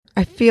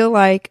I feel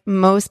like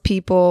most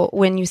people,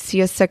 when you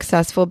see a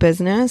successful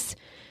business,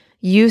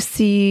 you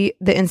see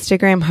the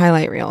Instagram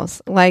highlight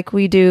reels like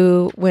we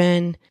do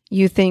when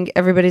you think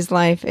everybody's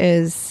life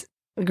is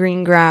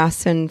green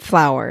grass and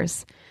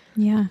flowers.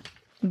 Yeah.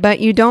 But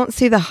you don't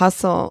see the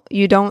hustle.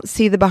 You don't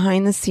see the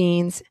behind the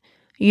scenes.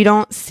 You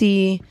don't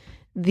see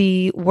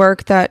the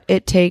work that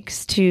it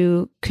takes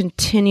to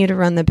continue to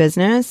run the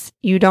business.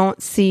 You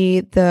don't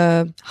see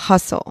the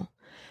hustle.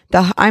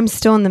 I'm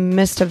still in the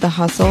midst of the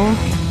hustle.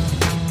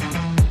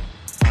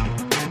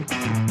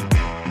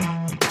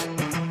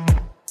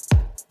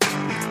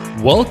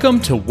 Welcome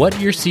to What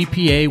Your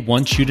CPA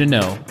Wants You to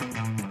Know,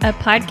 A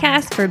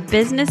podcast for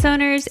business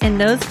owners and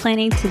those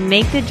planning to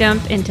make the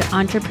jump into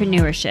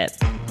entrepreneurship.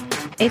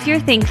 If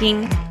you're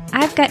thinking,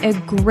 I've got a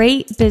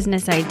great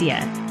business idea,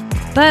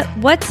 but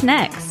what's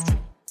next?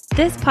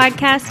 This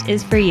podcast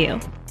is for you.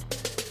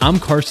 I'm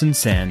Carson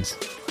Sands.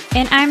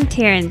 And I'm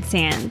Taryn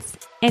Sands.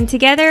 And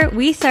together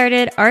we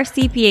started our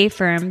CPA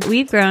firm.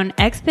 We've grown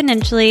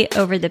exponentially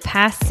over the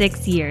past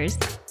 6 years.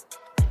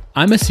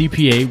 I'm a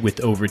CPA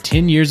with over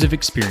 10 years of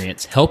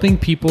experience helping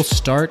people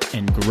start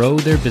and grow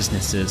their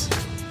businesses.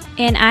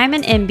 And I'm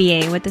an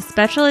MBA with a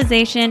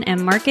specialization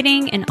in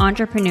marketing and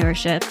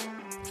entrepreneurship.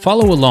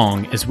 Follow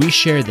along as we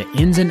share the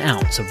ins and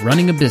outs of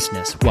running a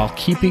business while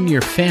keeping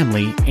your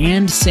family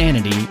and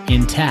sanity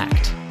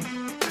intact.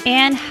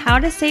 And how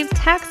to save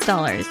tax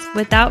dollars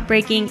without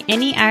breaking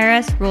any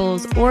IRS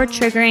rules or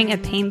triggering a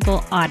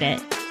painful audit.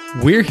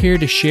 We're here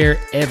to share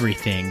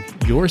everything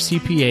your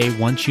CPA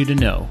wants you to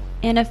know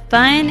in a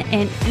fun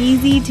and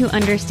easy to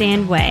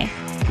understand way.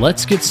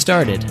 Let's get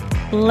started.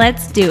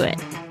 Let's do it.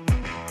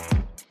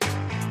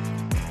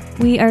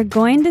 We are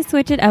going to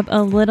switch it up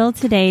a little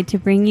today to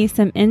bring you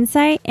some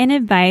insight and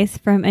advice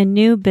from a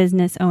new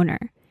business owner.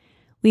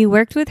 We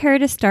worked with her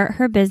to start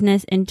her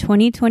business in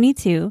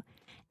 2022,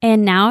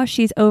 and now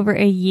she's over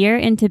a year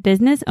into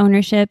business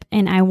ownership,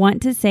 and I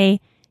want to say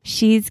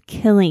she's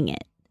killing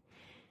it.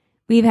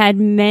 We've had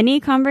many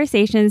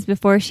conversations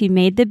before she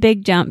made the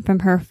big jump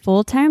from her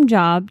full-time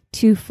job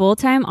to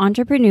full-time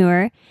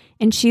entrepreneur,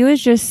 and she was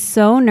just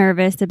so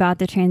nervous about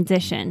the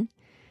transition,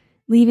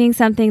 leaving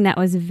something that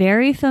was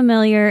very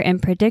familiar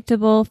and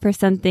predictable for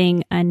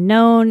something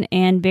unknown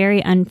and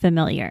very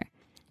unfamiliar.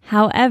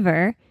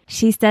 However,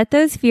 she set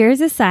those fears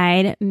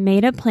aside,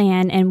 made a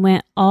plan, and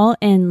went all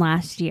in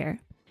last year.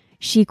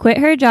 She quit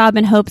her job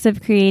in hopes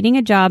of creating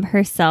a job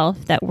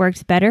herself that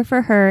worked better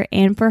for her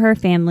and for her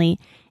family,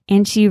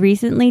 and she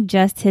recently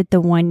just hit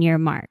the 1-year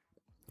mark.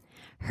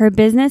 Her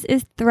business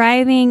is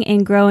thriving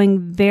and growing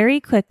very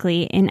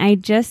quickly, and I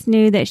just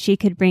knew that she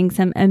could bring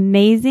some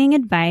amazing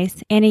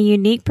advice and a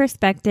unique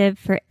perspective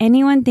for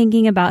anyone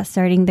thinking about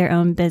starting their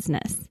own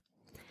business.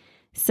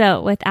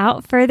 So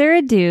without further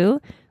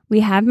ado, we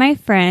have my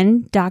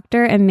friend,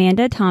 Dr.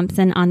 Amanda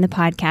Thompson, on the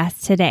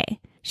podcast today.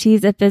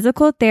 She's a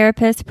physical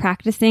therapist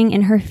practicing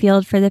in her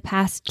field for the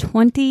past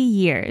 20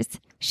 years.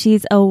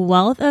 She's a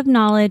wealth of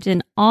knowledge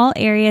in all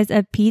areas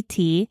of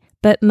PT,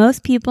 but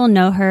most people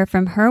know her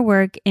from her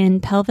work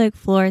in pelvic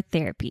floor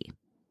therapy.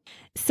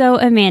 So,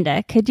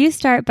 Amanda, could you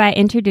start by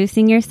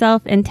introducing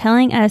yourself and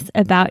telling us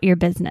about your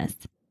business?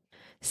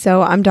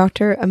 So I'm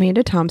Dr.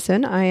 Amanda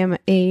Thompson. I am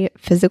a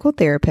physical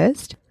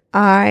therapist.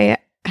 I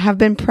have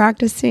been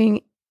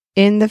practicing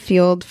in the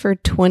field for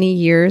 20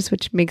 years,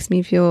 which makes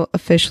me feel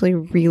officially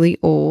really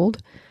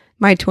old.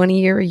 My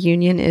 20-year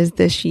reunion is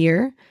this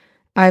year.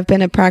 I've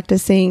been a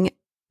practicing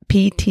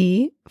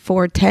PT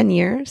for 10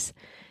 years,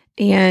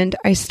 and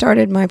I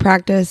started my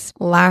practice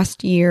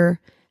last year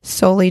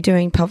solely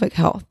doing pelvic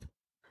health.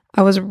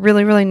 I was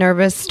really, really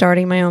nervous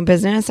starting my own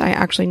business. I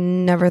actually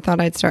never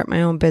thought I'd start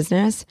my own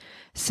business,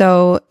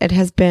 so it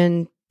has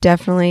been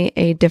definitely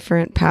a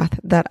different path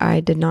that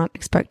I did not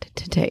expect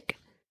to take.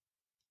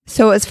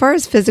 So as far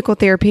as physical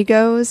therapy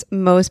goes,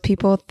 most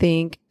people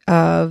think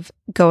of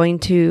going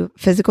to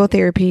physical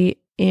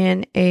therapy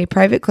in a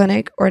private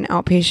clinic or an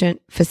outpatient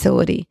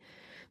facility.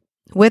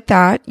 With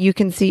that, you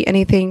can see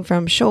anything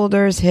from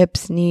shoulders,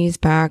 hips, knees,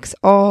 backs,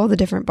 all the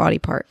different body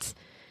parts.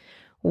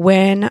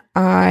 When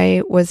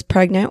I was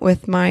pregnant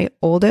with my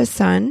oldest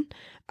son,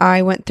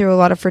 I went through a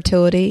lot of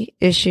fertility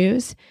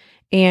issues,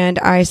 and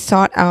I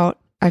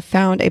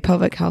found a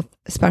pelvic health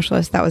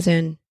specialist that was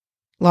in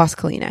Las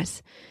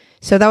Colinas.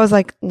 So that was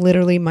like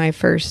literally my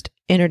first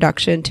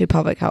introduction to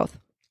pelvic health.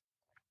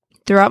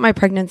 Throughout my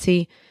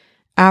pregnancy,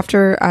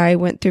 after I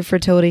went through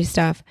fertility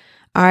stuff,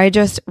 I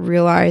just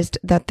realized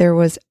that there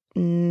was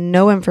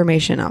no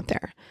information out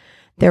there.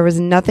 There was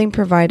nothing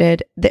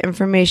provided. The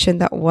information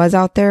that was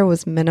out there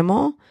was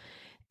minimal.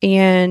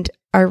 And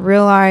I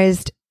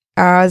realized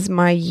as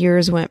my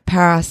years went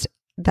past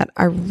that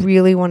I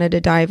really wanted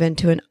to dive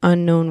into an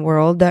unknown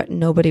world that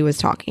nobody was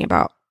talking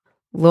about.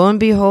 Lo and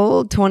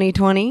behold,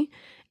 2020,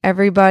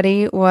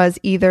 everybody was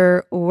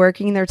either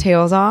working their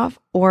tails off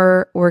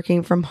or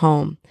working from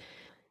home.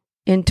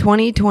 In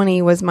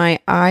 2020 was my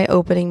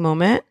eye-opening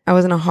moment. I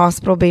was in a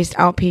hospital-based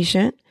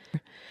outpatient.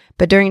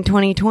 But during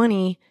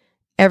 2020,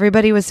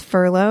 everybody was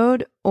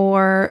furloughed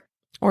or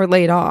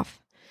laid off.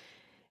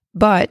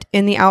 But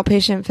in the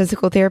outpatient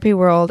physical therapy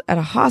world at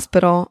a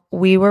hospital,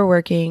 we were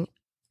working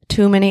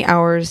too many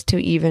hours to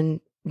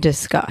even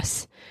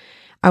discuss.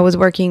 I was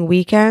working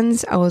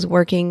weekends. I was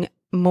working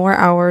more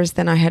hours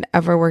than I had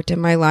ever worked in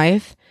my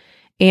life.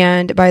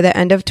 And by the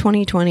end of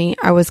 2020,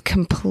 I was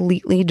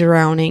completely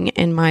drowning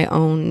in my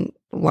own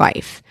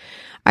life.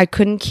 I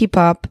couldn't keep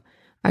up.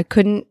 I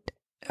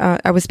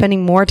was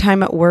spending more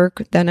time at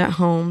work than at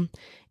home,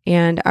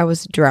 and I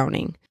was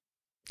drowning.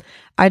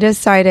 I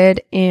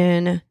decided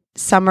in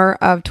summer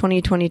of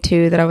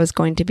 2022 that I was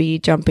going to be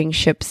jumping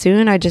ship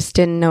soon. I just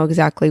didn't know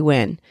exactly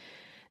when.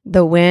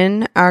 The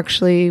when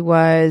actually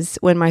was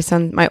when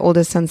my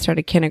oldest son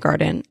started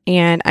kindergarten,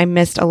 and I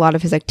missed a lot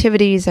of his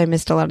activities. I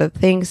missed a lot of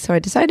things. So I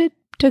decided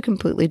to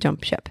completely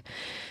jump ship.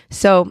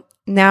 So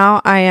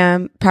now I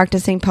am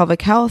practicing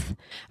pelvic health.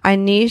 I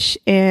niche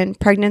in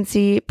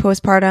pregnancy,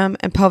 postpartum,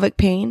 and pelvic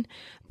pain,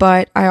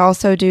 but I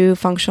also do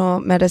functional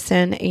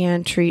medicine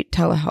and treat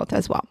telehealth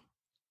as well.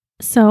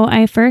 So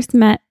I first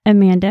met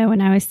Amanda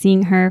when I was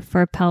seeing her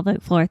for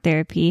pelvic floor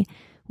therapy,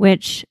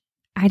 which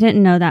I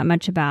didn't know that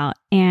much about.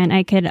 And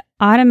I could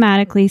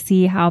automatically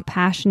see how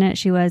passionate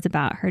she was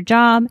about her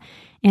job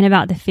and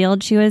about the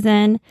field she was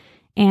in.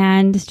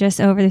 And just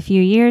over the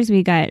few years,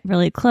 we got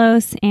really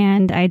close,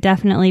 and I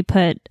definitely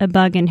put a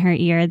bug in her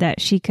ear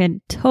that she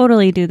could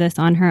totally do this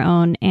on her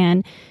own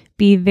and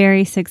be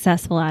very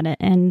successful at it.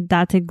 And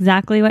that's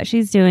exactly what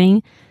she's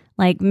doing.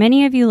 Like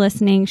many of you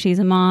listening, she's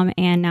a mom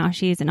and now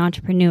she's an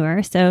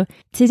entrepreneur. So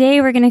today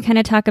we're going to kind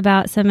of talk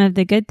about some of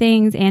the good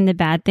things and the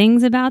bad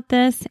things about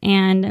this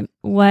and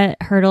what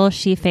hurdles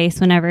she faced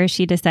whenever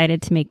she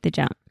decided to make the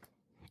jump.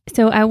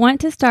 So I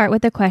want to start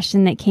with a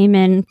question that came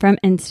in from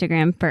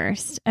Instagram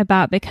first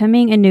about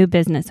becoming a new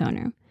business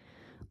owner.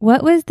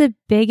 What was the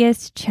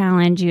biggest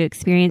challenge you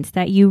experienced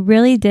that you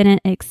really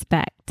didn't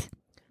expect?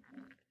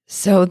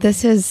 So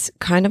this is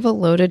kind of a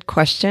loaded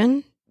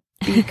question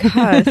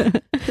because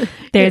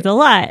there's a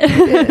lot.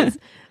 It is.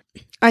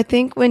 I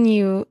think when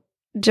you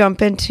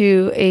jump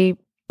into a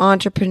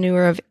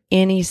entrepreneur of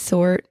any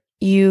sort,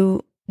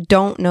 you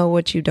don't know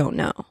what you don't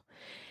know.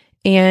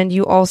 And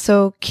you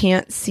also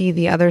can't see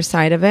the other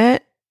side of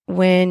it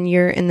when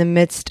you're in the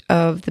midst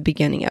of the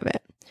beginning of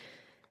it.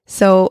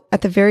 So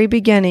at the very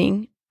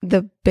beginning,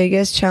 the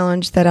biggest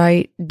challenge that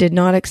I did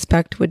not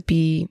expect would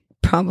be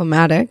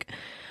problematic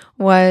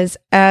was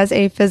as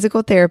a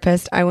physical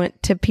therapist, I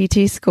went to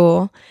PT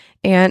school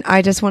and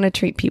I just want to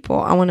treat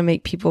people. I want to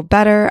make people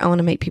better. I want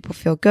to make people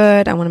feel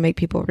good. I want to make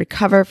people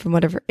recover from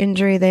whatever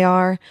injury they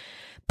are.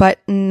 But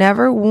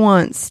never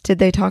once did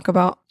they talk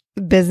about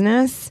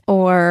business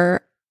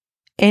or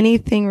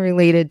anything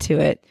related to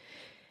it.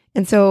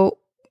 And so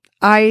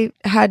I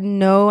had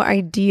no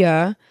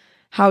idea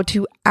how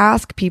to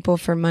ask people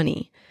for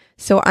money.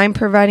 So I'm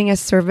providing a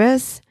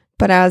service,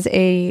 but as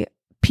a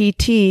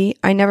PT,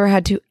 I never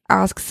had to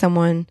ask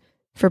someone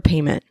for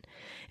payment.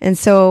 And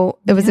so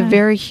it was a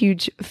very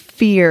huge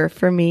fear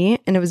for me,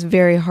 and it was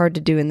very hard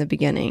to do in the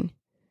beginning.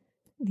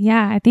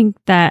 Yeah, I think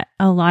that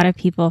a lot of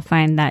people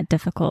find that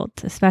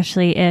difficult,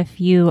 especially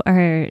if you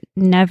are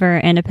never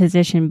in a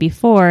position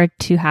before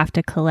to have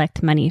to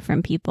collect money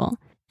from people.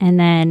 And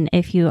then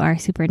if you are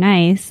super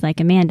nice, like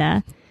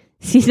Amanda,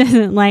 she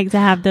doesn't like to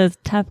have those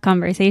tough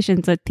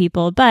conversations with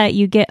people, but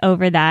you get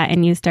over that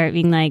and you start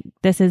being like,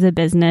 this is a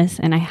business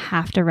and I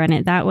have to run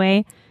it that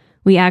way.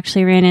 We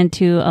actually ran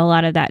into a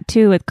lot of that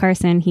too with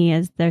Carson. He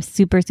is the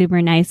super,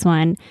 super nice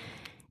one.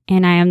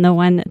 And I am the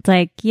one that's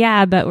like,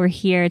 yeah, but we're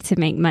here to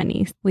make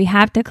money. We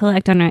have to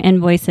collect on our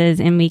invoices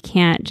and we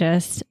can't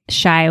just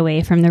shy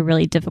away from the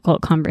really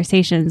difficult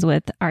conversations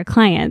with our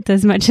clients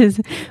as much as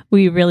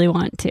we really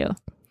want to.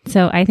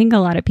 So I think a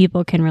lot of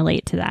people can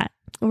relate to that.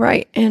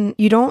 Right. And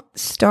you don't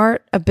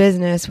start a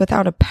business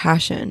without a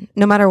passion,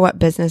 no matter what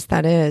business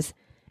that is.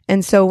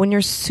 And so when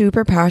you're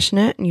super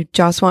passionate and you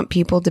just want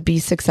people to be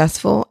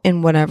successful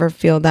in whatever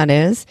field that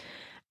is,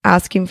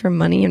 asking for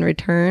money in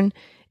return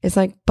is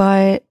like,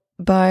 but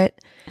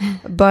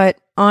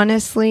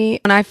honestly,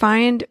 when I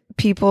find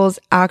people's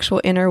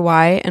actual inner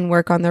why and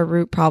work on their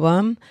root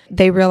problem,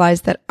 they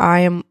realize that I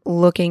am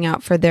looking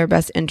out for their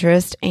best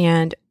interest,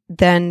 and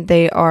then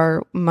they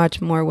are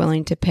much more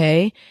willing to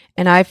pay.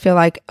 And I feel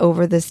like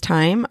over this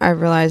time, I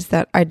realized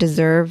that I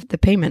deserve the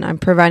payment. I'm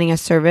providing a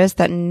service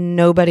that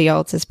nobody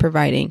else is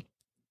providing.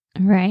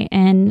 Right.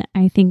 And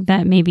I think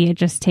that maybe it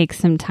just takes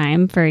some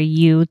time for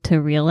you to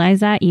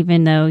realize that,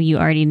 even though you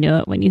already knew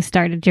it when you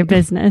started your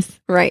business.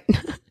 Right.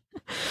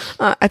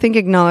 I think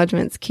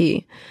acknowledgement's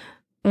key.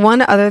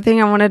 One other thing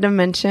I wanted to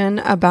mention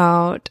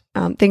about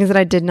things that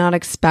I did not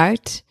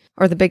expect,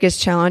 or the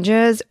biggest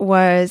challenges,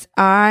 was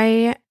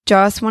I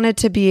just wanted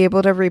to be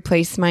able to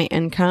replace my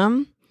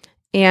income,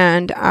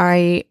 and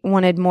I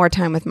wanted more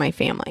time with my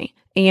family.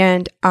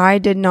 And I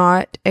did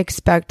not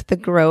expect the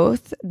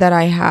growth that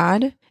I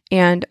had.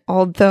 And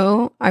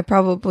although I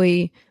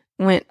probably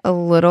went a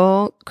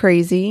little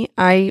crazy,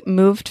 I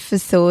moved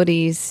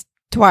facilities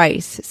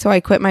twice. So I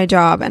quit my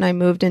job and I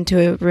moved into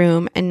a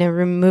room and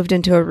then moved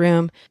into a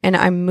room and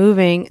I'm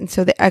moving. And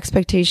so the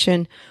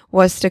expectation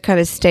was to kind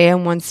of stay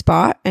in one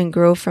spot and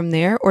grow from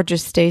there or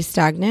just stay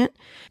stagnant.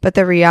 But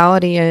the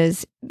reality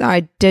is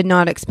I did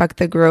not expect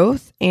the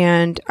growth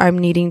and I'm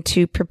needing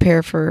to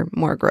prepare for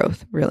more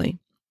growth, really.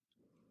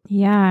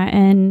 Yeah.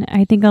 And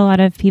I think a lot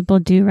of people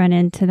do run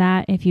into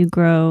that. If you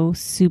grow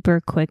super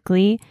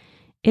quickly,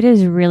 it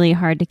is really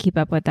hard to keep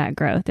up with that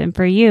growth. And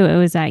for you, it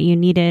was that you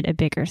needed a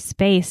bigger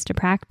space to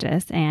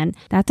practice. And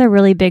that's a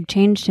really big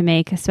change to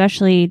make,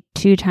 especially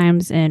 2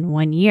 times in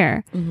 1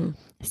 year. Mm-hmm.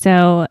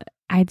 So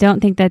I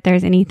don't think that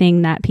there's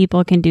anything that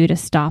people can do to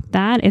stop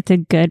that. It's a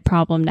good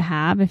problem to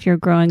have if you're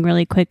growing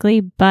really quickly,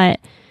 but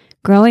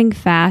growing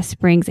fast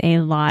brings a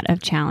lot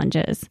of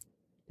challenges.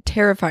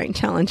 Terrifying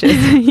challenges.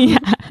 Yeah,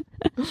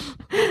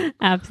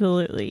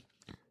 absolutely.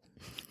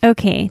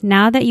 Okay,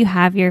 now that you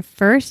have your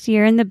first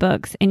year in the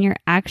books and you're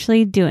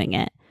actually doing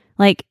it,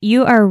 like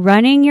you are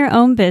running your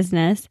own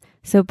business,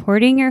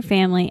 supporting your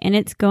family, and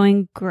it's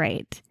going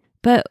great.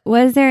 But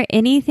was there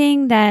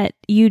anything that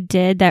you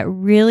did that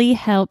really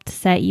helped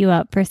set you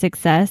up for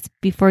success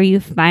before you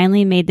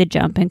finally made the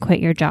jump and quit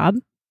your job?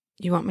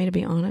 You want me to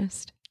be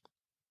honest?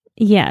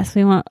 Yes,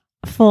 we want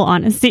full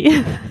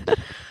honesty.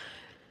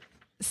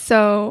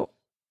 So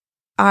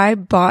I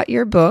bought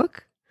your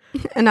book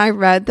and I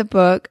read the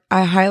book.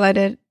 I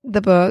highlighted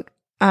the book.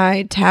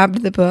 I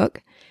tabbed the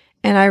book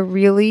and I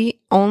really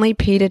only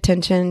paid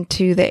attention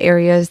to the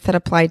areas that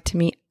applied to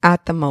me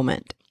at the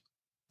moment.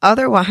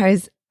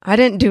 Otherwise, I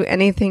didn't do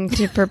anything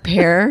to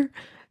prepare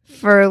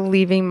for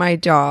leaving my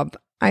job.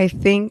 I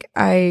think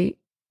I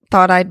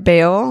thought I'd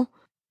bail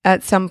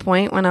at some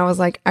point when I was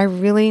like,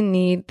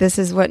 this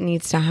is what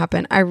needs to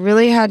happen. I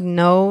really had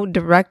no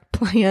direct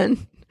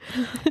plan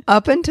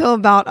up until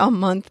about a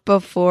month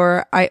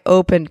before I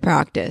opened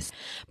practice.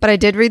 But I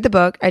did read the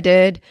book. I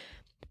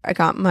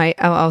got my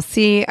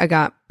LLC. I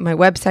got my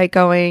website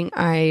going.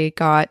 I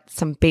got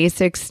some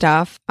basic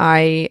stuff.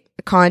 I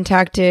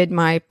contacted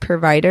my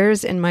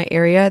providers in my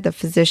area, the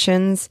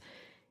physicians,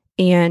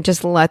 and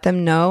just let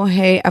them know,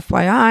 hey,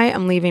 FYI,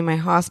 I'm leaving my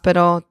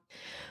hospital.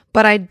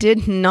 But I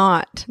did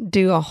not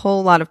do a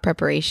whole lot of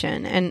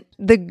preparation. And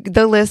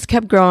the list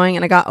kept growing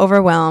and I got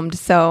overwhelmed.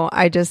 So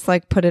I just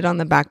put it on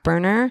the back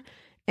burner.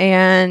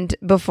 And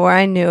before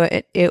I knew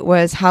it, it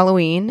was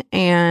Halloween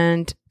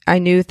and I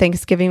knew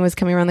Thanksgiving was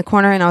coming around the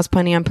corner and I was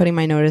planning on putting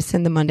my notice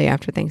in the Monday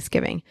after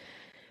Thanksgiving.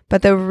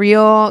 But the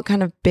real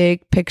kind of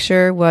big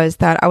picture was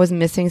that I was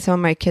missing some of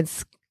my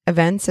kids'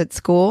 events at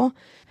school.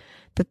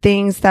 The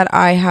things that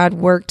I had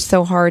worked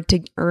so hard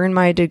to earn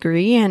my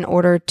degree in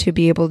order to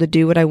be able to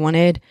do what I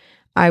wanted.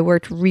 I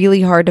worked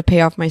really hard to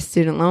pay off my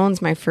student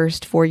loans my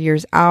first 4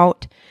 years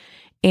out.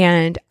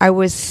 And I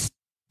was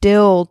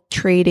still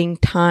trading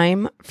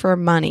time for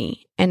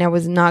money and I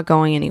was not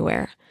going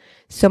anywhere.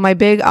 So my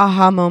big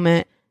aha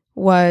moment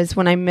was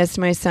when I missed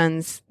my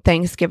son's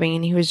Thanksgiving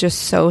and he was just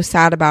so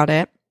sad about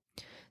it.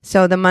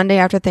 So the Monday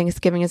after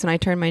Thanksgiving is when I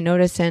turned my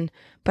notice in,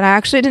 but I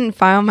actually didn't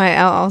file my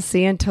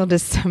LLC until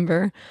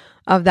December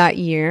of that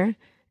year.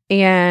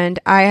 And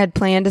I had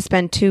planned to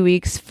spend 2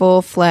 weeks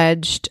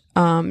full-fledged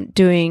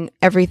doing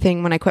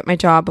everything when I quit my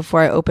job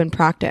before I opened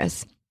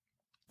practice.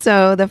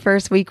 So the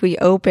first week we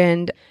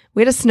opened,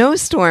 we had a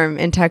snowstorm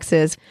in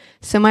Texas.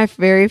 So my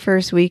very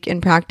first week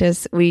in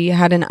practice, we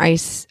had an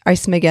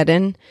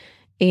ice-mageddon.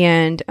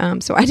 And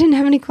so I didn't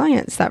have any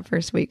clients that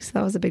first week. So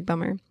that was a big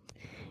bummer.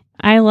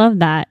 I love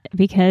that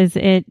because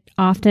it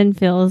often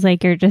feels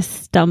like you're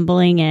just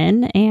stumbling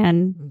in,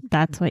 and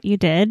that's what you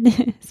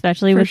did,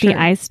 especially with the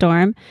ice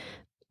storm.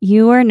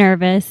 You were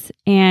nervous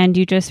and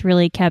you just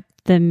really kept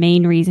the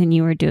main reason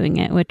you were doing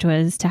it, which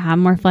was to have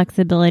more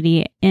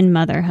flexibility in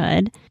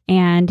motherhood,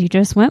 and you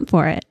just went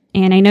for it.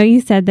 And I know you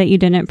said that you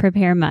didn't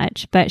prepare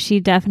much, but she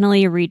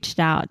definitely reached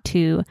out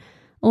to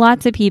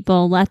lots of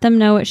people, let them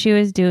know what she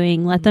was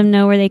doing, let them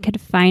know where they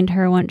could find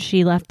her once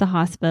she left the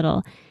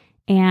hospital.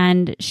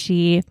 And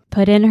she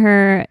put in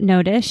her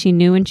notice. She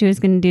knew when she was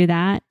going to do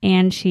that,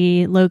 and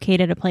she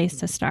located a place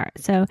to start.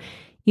 So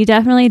you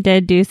definitely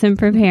did do some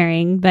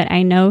preparing, but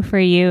I know for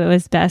you, it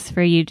was best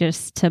for you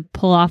just to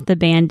pull off the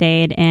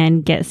Band-Aid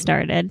and get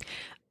started.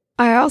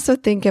 I also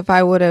think if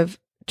I would have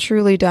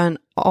truly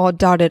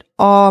dotted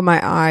all my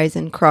I's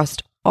and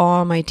crossed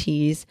all my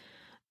T's,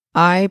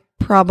 I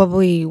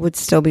probably would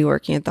still be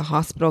working at the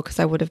hospital because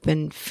I would have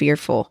been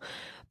fearful.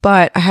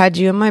 But I had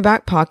you in my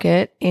back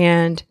pocket,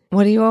 and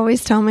what do you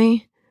always tell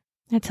me?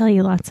 I tell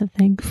you lots of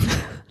things.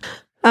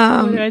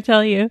 What do I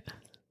tell you?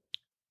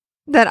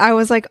 That I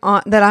was I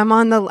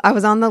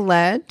was on the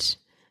ledge,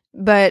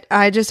 but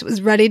I just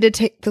was ready to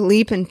take the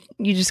leap, and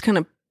you just kind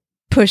of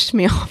pushed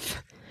me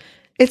off.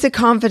 It's a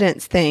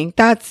confidence thing.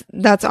 That's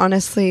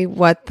honestly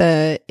what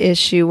the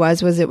issue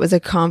was it was a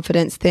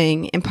confidence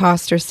thing,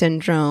 imposter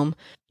syndrome,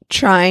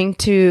 trying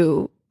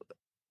to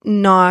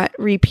not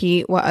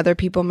repeat what other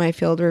people in my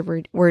field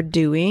were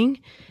doing,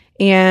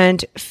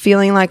 and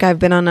feeling like I've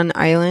been on an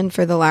island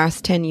for the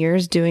last 10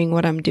 years doing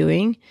what I'm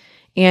doing.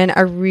 And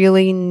I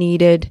really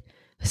needed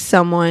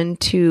someone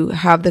to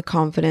have the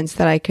confidence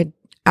that I could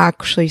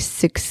actually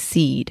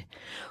succeed.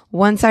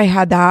 Once I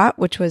had that,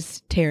 which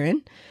was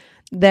Taryn,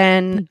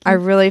 then I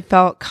really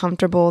felt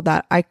comfortable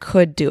that I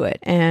could do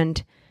it.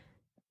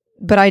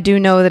 But I do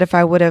know that if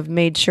I would have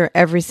made sure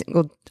every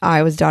single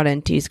I was dotted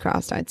and T's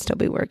crossed, I'd still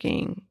be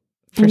working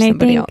for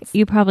somebody else.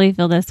 You probably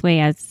feel this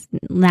way as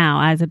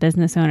a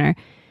business owner.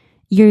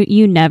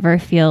 You never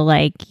feel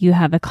like you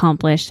have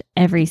accomplished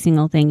every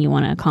single thing you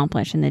want to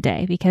accomplish in the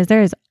day, because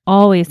there's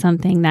always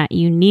something that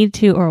you need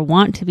to or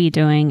want to be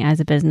doing as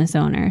a business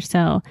owner.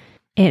 So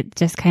it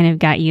just kind of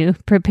got you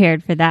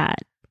prepared for that.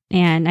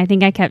 And I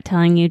think I kept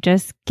telling you,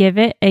 just give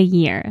it a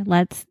year.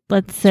 Let's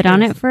sit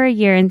on it for a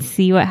year and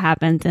see what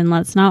happens. And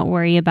let's not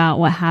worry about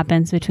what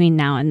happens between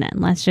now and then.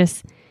 Let's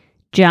just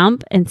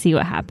jump and see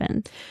what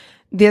happens.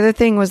 The other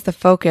thing was the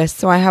focus.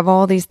 So I have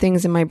all these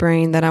things in my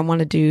brain that I want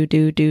to do,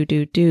 go.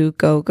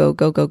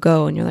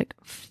 And you're like,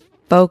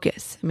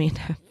 focus.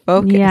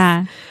 Focus.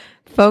 Yeah.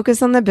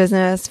 Focus on the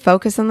business,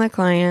 focus on the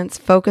clients,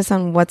 focus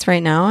on what's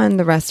right now, and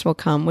the rest will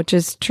come, which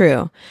is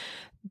true.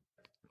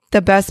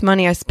 The best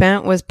money I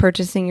spent was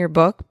purchasing your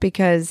book,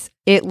 because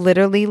it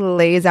literally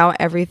lays out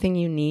everything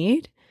you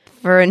need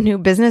for a new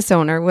business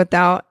owner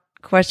without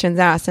questions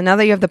asked. And now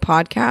that you have the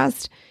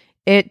podcast,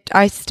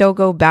 I still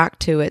go back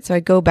to it. So I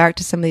go back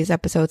to some of these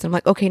episodes. I'm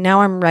like, okay,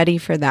 now I'm ready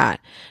for that.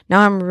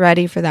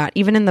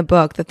 Even in the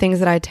book, the things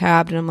that I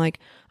tabbed, and I'm like,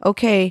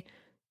 okay,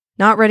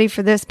 not ready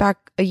for this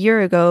back a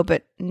year ago,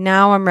 but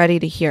now I'm ready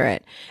to hear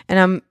it.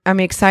 And I'm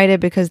excited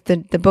because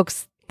the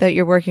books that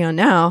you're working on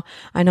now,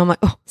 I know I'm like,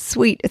 oh,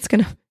 sweet.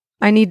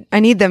 I need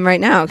them right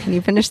now. Can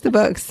you finish the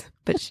books?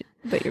 But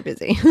you're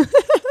busy.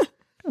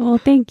 Well,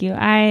 thank you.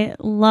 I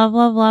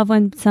love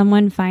when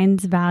someone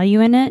finds value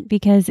in it,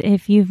 because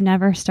if you've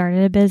never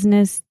started a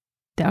business,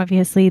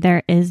 obviously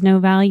there is no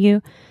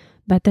value.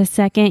 But the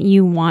second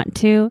you want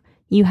to,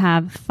 you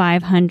have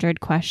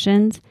 500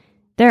 questions.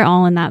 They're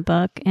all in that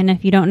book. And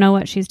if you don't know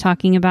what she's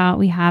talking about,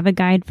 we have a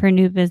guide for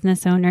new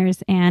business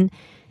owners. And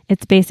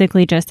it's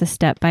basically just a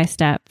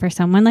step-by-step for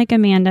someone like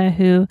Amanda,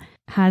 who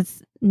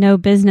has no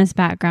business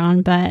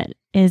background, but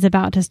is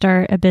about to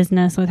start a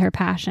business with her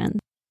passion.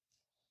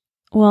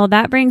 Well,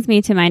 that brings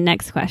me to my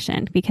next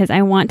question, because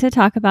I want to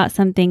talk about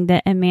something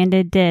that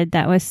Amanda did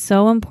that was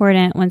so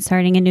important when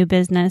starting a new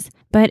business,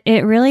 but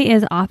it really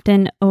is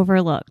often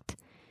overlooked.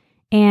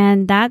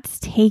 And that's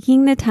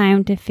taking the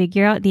time to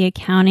figure out the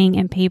accounting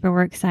and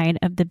paperwork side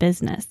of the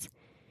business.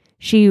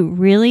 She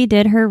really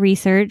did her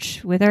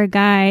research with our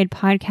guide,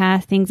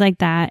 podcast, things like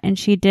that, and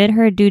she did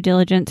her due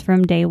diligence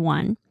from day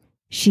one.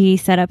 She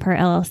set up her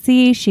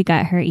LLC, she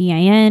got her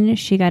EIN,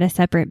 she got a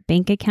separate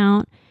bank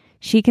account.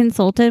 She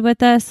consulted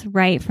with us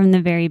right from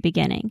the very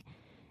beginning.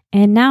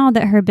 And now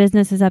that her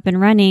business is up and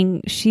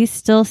running, she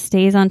still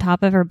stays on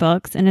top of her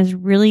books and is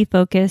really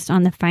focused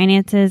on the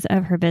finances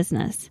of her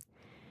business.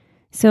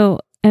 So,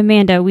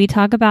 Amanda, we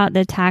talk about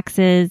the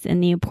taxes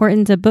and the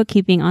importance of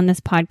bookkeeping on this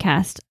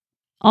podcast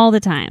all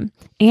the time.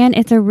 And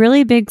it's a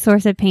really big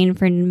source of pain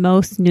for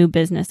most new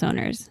business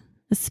owners,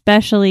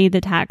 especially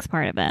the tax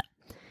part of it.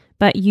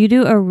 But you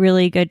do a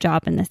really good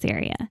job in this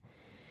area.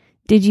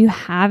 Did you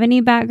have any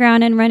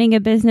background in running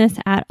a business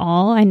at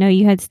all? I know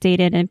you had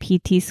stated in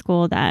PT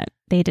school that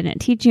they didn't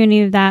teach you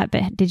any of that,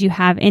 but did you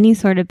have any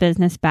sort of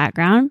business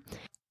background?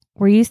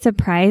 Were you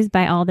surprised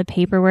by all the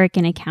paperwork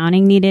and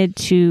accounting needed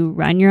to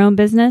run your own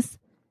business?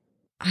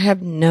 I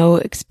have no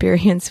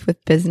experience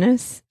with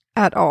business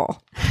at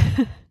all.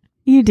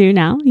 You do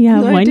now. You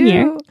have 1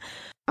 year.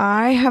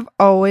 I have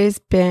always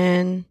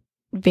been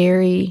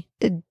very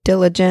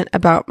diligent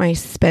about my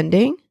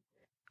spending,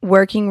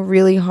 working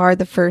really hard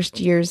the first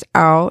years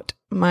out.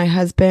 My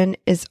husband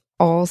is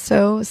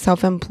also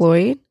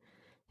self-employed,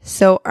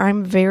 so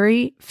I'm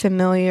very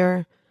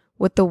familiar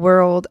with the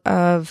world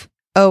of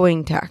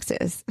owing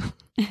taxes.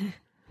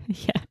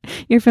 Yeah,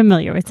 you're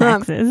familiar with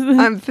taxes.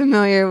 I'm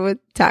familiar with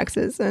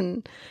taxes,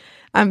 and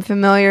I'm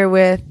familiar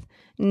with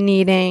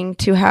needing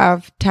to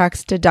have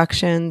tax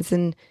deductions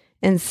and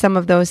some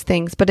of those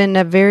things, but in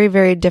a very,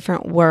 very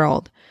different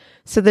world.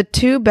 So the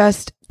two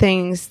best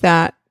things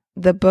that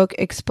the book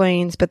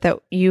explains, but that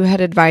you had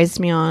advised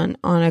me on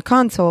a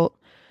consult,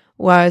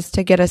 was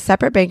to get a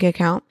separate bank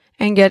account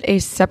and get a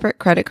separate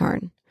credit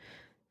card.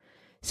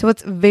 So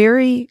it's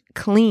very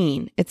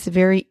clean. It's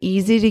very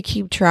easy to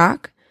keep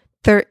track.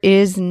 There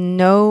is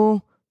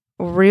no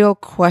real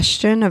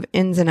question of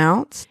ins and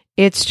outs.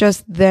 It's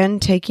just then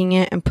taking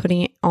it and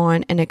putting it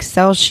on an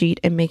Excel sheet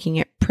and making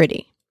it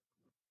pretty.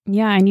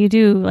 Yeah, and you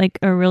do like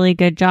a really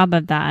good job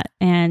of that.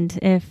 And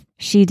if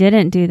she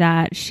didn't do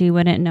that, she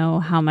wouldn't know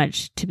how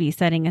much to be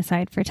setting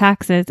aside for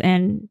taxes.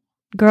 And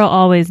girl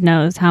always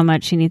knows how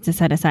much she needs to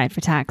set aside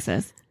for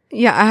taxes.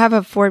 Yeah, I have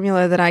a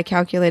formula that I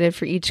calculated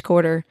for each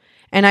quarter.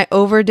 And I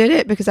overdid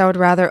it because I would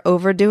rather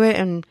overdo it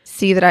and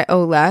see that I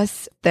owe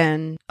less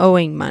than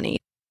owing money.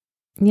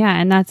 Yeah,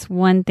 and that's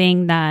one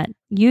thing that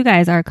you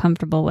guys are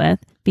comfortable with,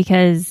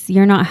 because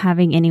you're not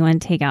having anyone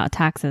take out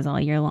taxes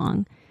all year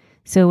long.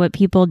 So what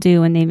people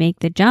do when they make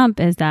the jump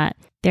is that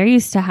they're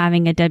used to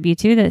having a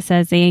W-2 that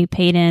says they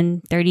paid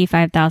in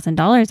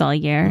 $35,000 all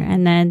year,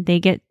 and then they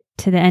get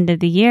to the end of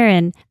the year.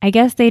 And I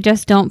guess they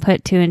just don't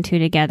put two and two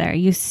together.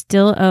 You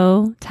still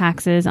owe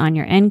taxes on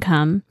your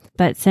income,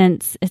 but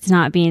since it's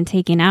not being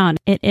taken out,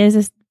 it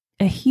is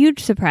a huge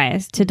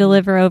surprise to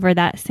deliver over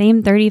that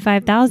same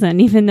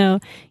 $35,000, even though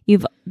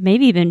you've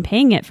maybe been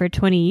paying it for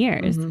 20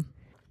 years. Mm-hmm.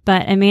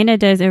 But Amanda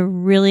does a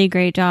really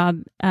great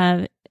job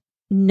of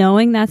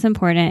knowing that's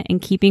important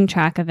and keeping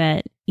track of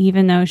it,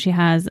 even though she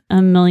has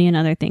a million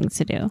other things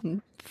to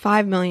do.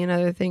 5 million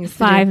other things to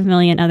do. 5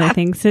 million other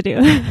things to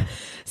do.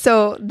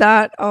 So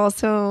that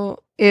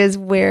also is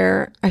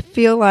where I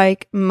feel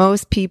like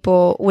most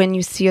people, when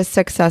you see a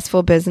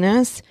successful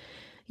business,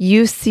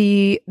 you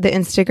see the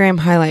Instagram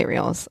highlight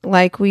reels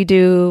like we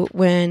do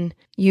when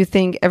you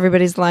think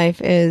everybody's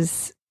life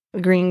is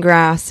green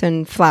grass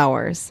and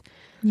flowers.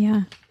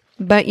 Yeah.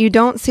 But you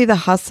don't see the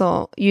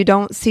hustle. You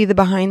don't see the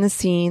behind the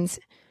scenes.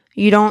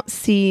 You don't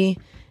see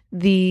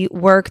the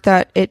work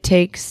that it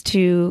takes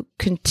to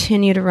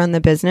continue to run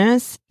the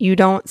business. You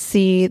don't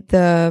see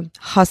the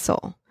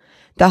hustle.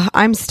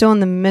 I'm still in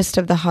the midst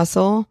of the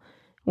hustle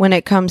when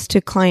it comes to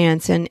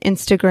clients and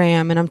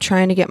Instagram, and I'm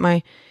trying to get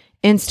my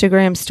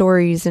Instagram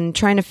stories and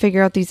trying to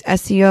figure out these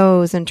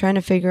SEOs and trying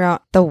to figure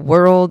out the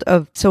world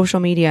of social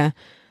media.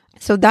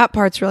 So that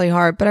part's really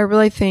hard. But I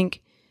really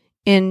think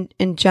in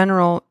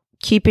general,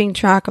 keeping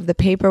track of the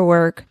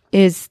paperwork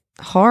is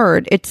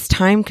hard. It's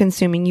time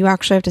consuming. You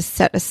actually have to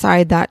set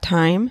aside that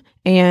time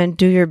and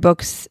do your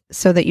books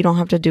so that you don't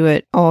have to do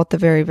it all at the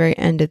very, very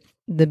end at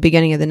the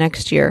beginning of the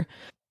next year.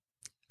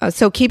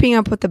 So keeping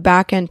up with the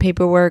back end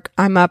paperwork,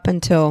 I'm up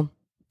until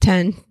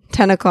 10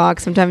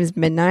 o'clock, sometimes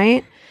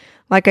midnight.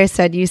 Like I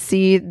said, you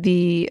see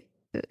the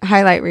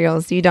highlight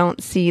reels. You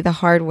don't see the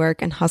hard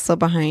work and hustle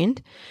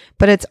behind,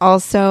 but it's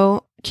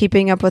also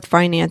keeping up with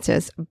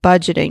finances,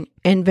 budgeting,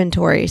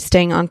 inventory,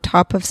 staying on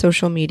top of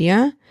social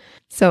media.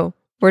 So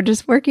we're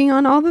just working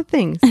on all the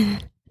things.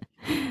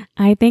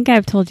 I think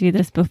I've told you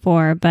this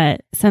before,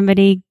 but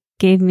somebody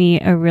gave me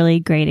a really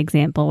great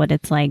example what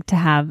it's like to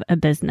have a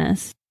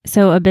business.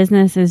 So a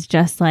business is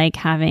just like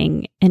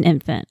having an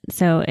infant.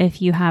 So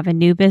if you have a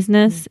new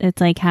business,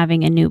 it's like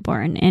having a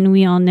newborn. And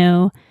we all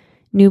know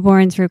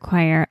newborns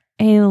require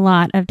a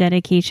lot of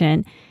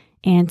dedication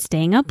and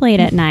staying up late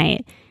at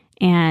night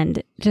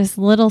and just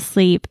little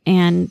sleep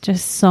and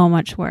just so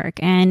much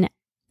work. And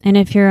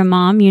if you're a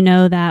mom, you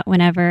know that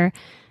whenever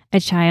a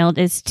child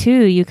is 2,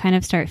 you kind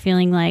of start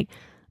feeling like,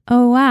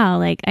 oh, wow,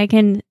 like I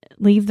can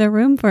leave the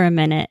room for a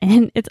minute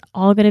and it's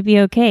all going to be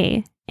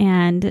okay.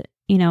 And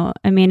you know,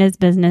 Amanda's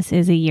business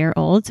is a year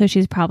old, so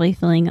she's probably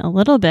feeling a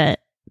little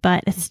bit,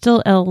 but it's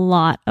still a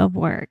lot of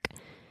work.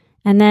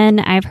 And then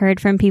I've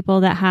heard from people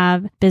that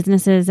have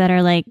businesses that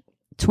are like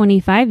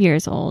 25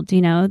 years old,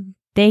 you know,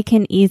 they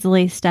can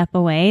easily step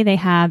away. They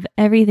have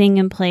everything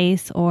in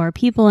place or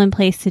people in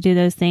place to do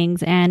those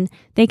things, and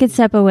they could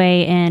step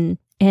away and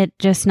it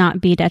just not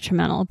be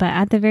detrimental. But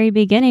at the very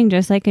beginning,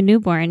 just like a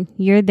newborn,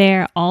 you're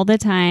there all the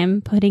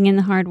time, putting in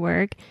the hard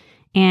work,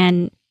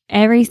 and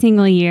every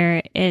single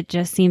year, it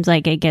just seems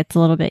like it gets a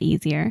little bit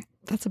easier.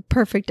 That's a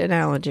perfect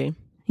analogy.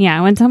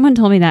 Yeah, when someone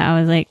told me that, I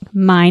was like,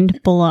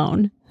 mind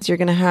blown. You're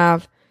going to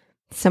have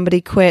somebody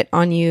quit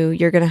on you.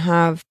 You're going to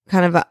have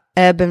kind of an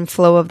ebb and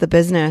flow of the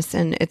business.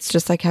 And it's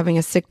just like having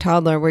a sick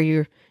toddler where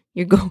you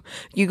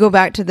go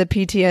back to the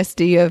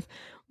PTSD of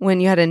when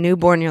you had a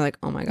newborn. You're like,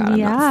 oh my God, I'm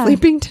not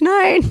sleeping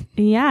tonight.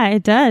 Yeah,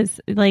 it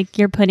does. Like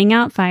you're putting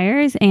out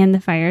fires and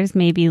the fires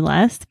may be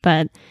less,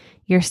 but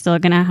you're still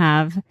going to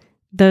have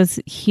those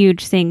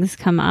huge things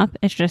come up.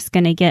 It's just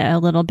going to get a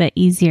little bit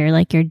easier,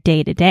 like your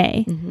day to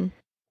day.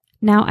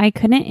 Now, I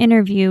couldn't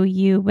interview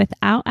you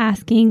without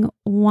asking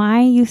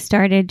why you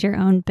started your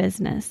own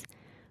business.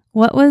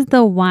 What was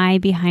the why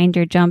behind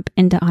your jump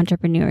into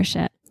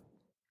entrepreneurship?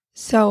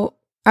 So,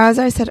 as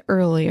I said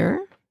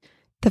earlier,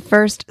 the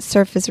first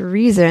surface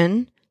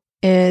reason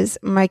is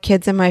my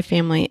kids and my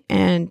family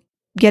and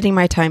getting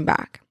my time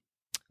back.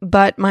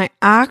 But my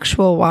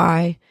actual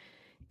why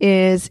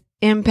is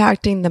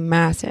impacting the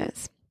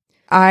masses.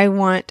 I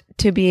want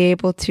to be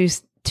able to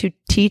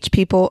teach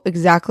people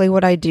exactly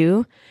what I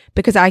do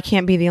because I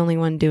can't be the only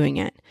one doing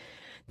it.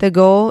 The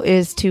goal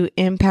is to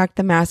impact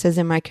the masses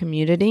in my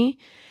community.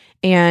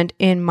 And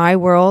in my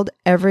world,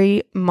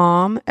 every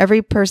mom,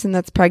 every person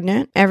that's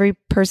pregnant, every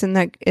person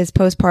that is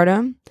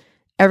postpartum,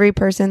 every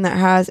person that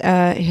has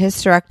a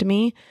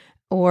hysterectomy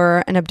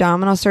or an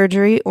abdominal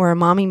surgery or a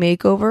mommy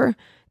makeover,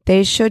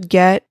 they should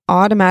get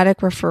automatic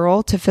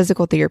referral to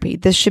physical therapy.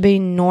 This should be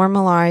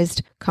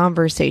normalized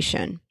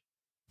conversation.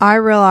 I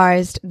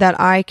realized that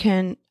I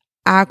can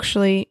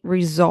actually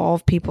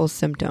resolve people's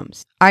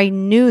symptoms. I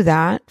knew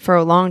that for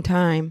a long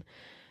time,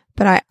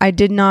 but I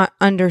did not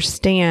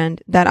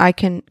understand that I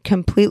can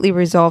completely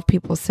resolve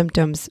people's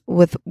symptoms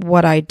with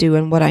what I do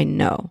and what I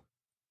know.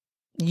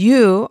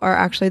 You are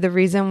actually the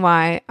reason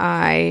why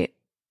I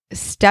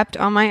stepped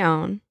on my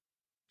own.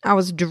 I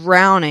was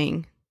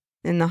drowning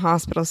in the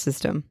hospital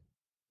system.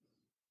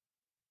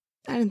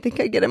 I didn't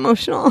think I'd get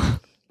emotional.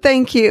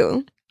 Thank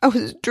you. I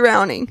was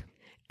drowning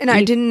and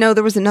I didn't know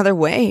there was another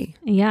way.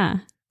 Yeah.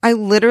 I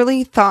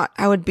literally thought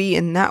I would be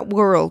in that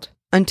world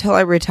until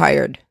I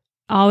retired.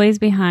 Always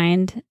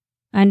behind,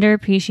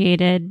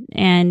 underappreciated,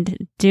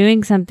 and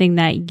doing something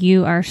that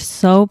you are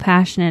so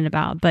passionate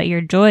about, but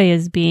your joy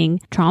is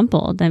being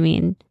trampled. I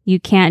mean, you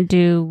can't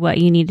do what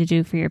you need to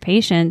do for your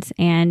patients,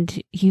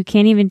 and you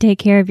can't even take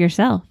care of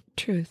yourself.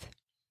 Truth.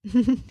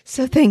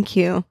 So thank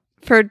you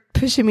for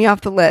pushing me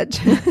off the ledge.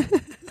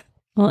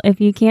 Well,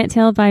 if you can't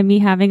tell by me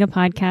having a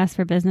podcast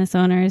for business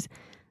owners,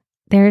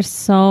 there's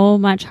so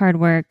much hard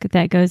work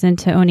that goes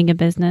into owning a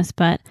business,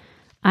 but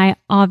I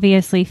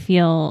obviously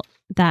feel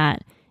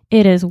that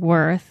it is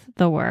worth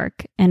the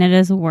work and it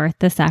is worth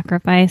the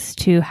sacrifice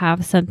to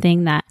have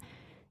something that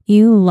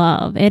you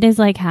love. It is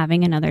like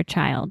having another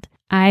child.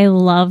 I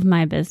love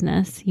my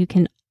business. You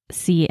can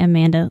see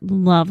Amanda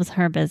loves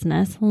her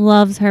business,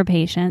 loves her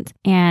patients,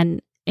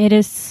 and it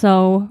is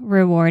so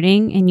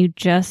rewarding, and you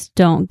just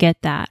don't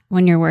get that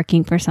when you're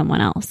working for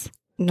someone else.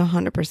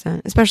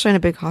 100%, especially in a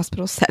big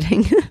hospital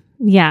setting.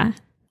 Yeah.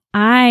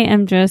 I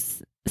am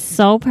just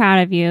so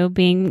proud of you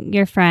being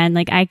your friend.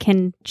 Like, I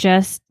can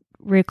just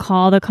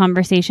recall the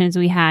conversations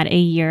we had a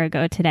year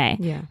ago today.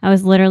 Yeah. I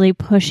was literally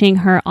pushing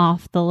her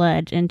off the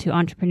ledge into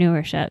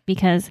entrepreneurship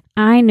because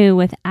I knew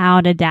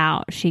without a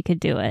doubt she could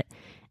do it.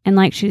 And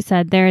like she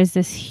said, there is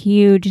this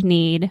huge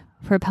need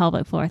for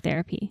pelvic floor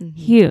therapy. Mm-hmm.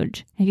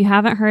 Huge. If you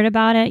haven't heard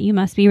about it, you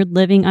must be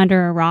living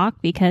under a rock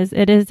because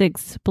it is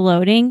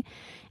exploding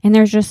and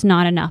there's just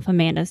not enough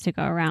Amandas to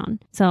go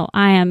around. So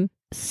I am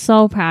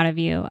so proud of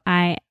you.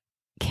 I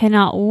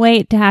cannot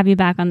wait to have you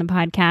back on the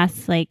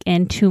podcast like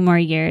in 2 more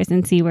years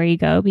and see where you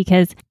go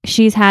because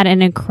she's had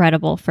an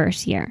incredible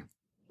first year.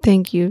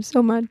 Thank you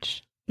so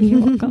much.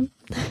 You're welcome.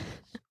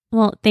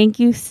 Well, thank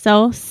you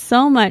so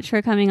much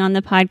for coming on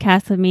the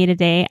podcast with me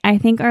today. I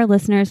think our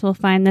listeners will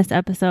find this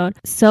episode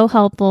so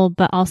helpful,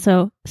 but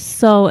also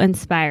so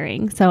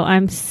inspiring. So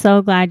I'm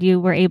so glad you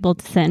were able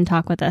to sit and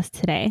talk with us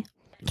today.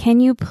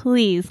 Can you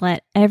please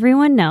let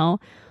everyone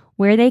know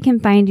where they can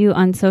find you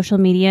on social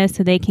media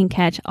so they can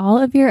catch all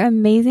of your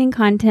amazing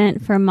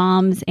content for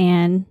moms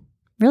and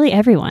really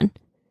everyone?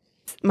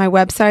 My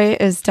website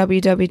is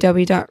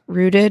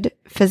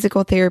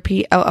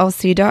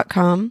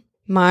www.rootedphysicaltherapyllc.com.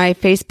 My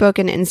Facebook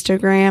and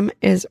Instagram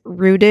is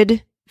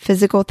Rooted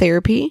Physical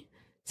Therapy.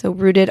 So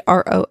Rooted,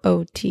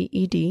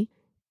 ROOTED.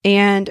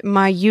 And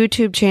my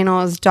YouTube channel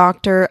is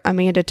Dr.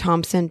 Amanda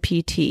Thompson,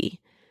 PT.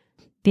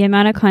 The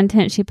amount of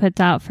content she puts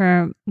out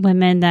for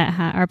women that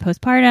are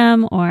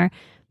postpartum or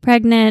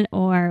pregnant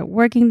or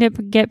working to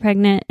get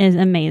pregnant is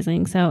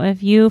amazing. So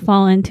if you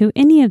fall into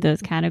any of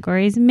those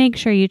categories, make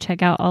sure you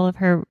check out all of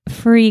her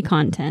free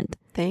content.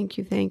 Thank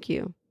you. Thank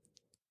you.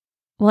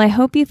 Well, I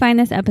hope you find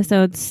this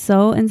episode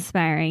so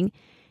inspiring.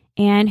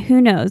 And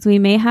who knows, we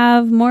may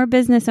have more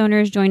business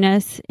owners join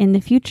us in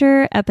the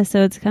future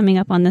episodes coming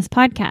up on this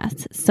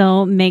podcast.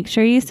 So make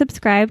sure you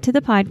subscribe to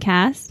the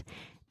podcast.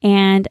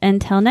 And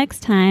until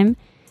next time,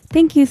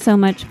 thank you so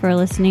much for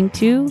listening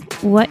to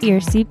What Your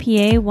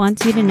CPA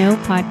Wants You to Know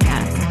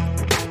podcast.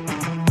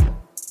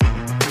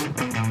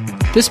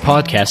 This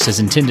podcast is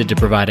intended to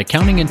provide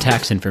accounting and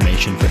tax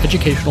information for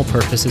educational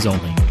purposes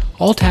only.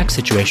 All tax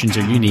situations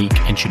are unique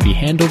and should be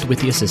handled with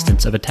the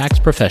assistance of a tax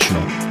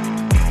professional.